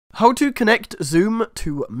How to connect Zoom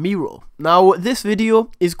to Miro. Now this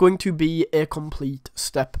video is going to be a complete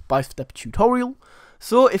step-by-step tutorial,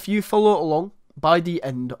 so if you follow along by the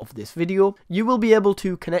end of this video, you will be able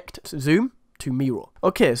to connect Zoom to Miro.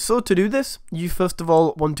 Okay, so to do this, you first of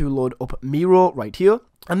all want to load up Miro right here,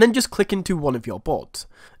 and then just click into one of your boards.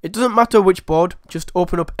 It doesn't matter which board, just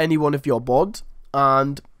open up any one of your boards,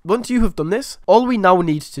 and once you have done this, all we now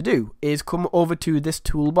need to do is come over to this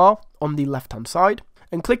toolbar on the left hand side,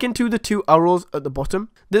 and click into the two arrows at the bottom.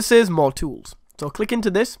 This says more tools. So click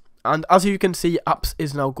into this, and as you can see, apps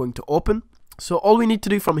is now going to open. So all we need to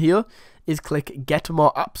do from here is click get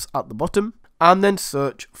more apps at the bottom, and then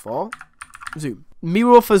search for Zoom.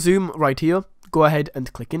 Miro for Zoom right here. Go ahead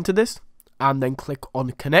and click into this, and then click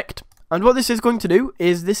on connect. And what this is going to do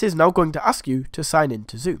is this is now going to ask you to sign in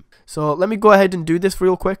to Zoom. So let me go ahead and do this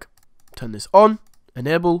real quick. Turn this on,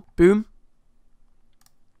 enable, boom,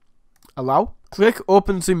 allow. Click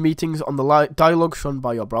open Zoom meetings on the dialog shown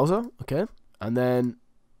by your browser, okay? And then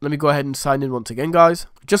let me go ahead and sign in once again, guys,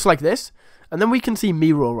 just like this. And then we can see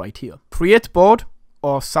Miro right here. Create board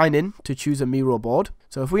or sign in to choose a Miro board.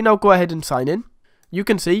 So if we now go ahead and sign in, you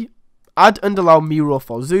can see add and allow Miro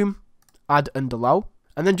for Zoom, add and allow.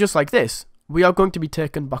 And then just like this, we are going to be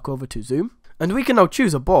taken back over to Zoom. And we can now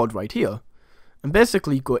choose a board right here and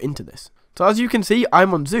basically go into this. So as you can see,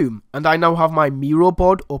 I'm on Zoom and I now have my Miro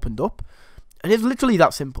board opened up. And it's literally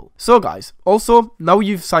that simple. So guys, also, now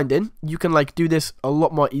you've signed in, you can do this a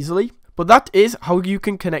lot more easily. But that is how you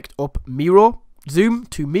can connect up Zoom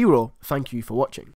to Miro. Thank you for watching.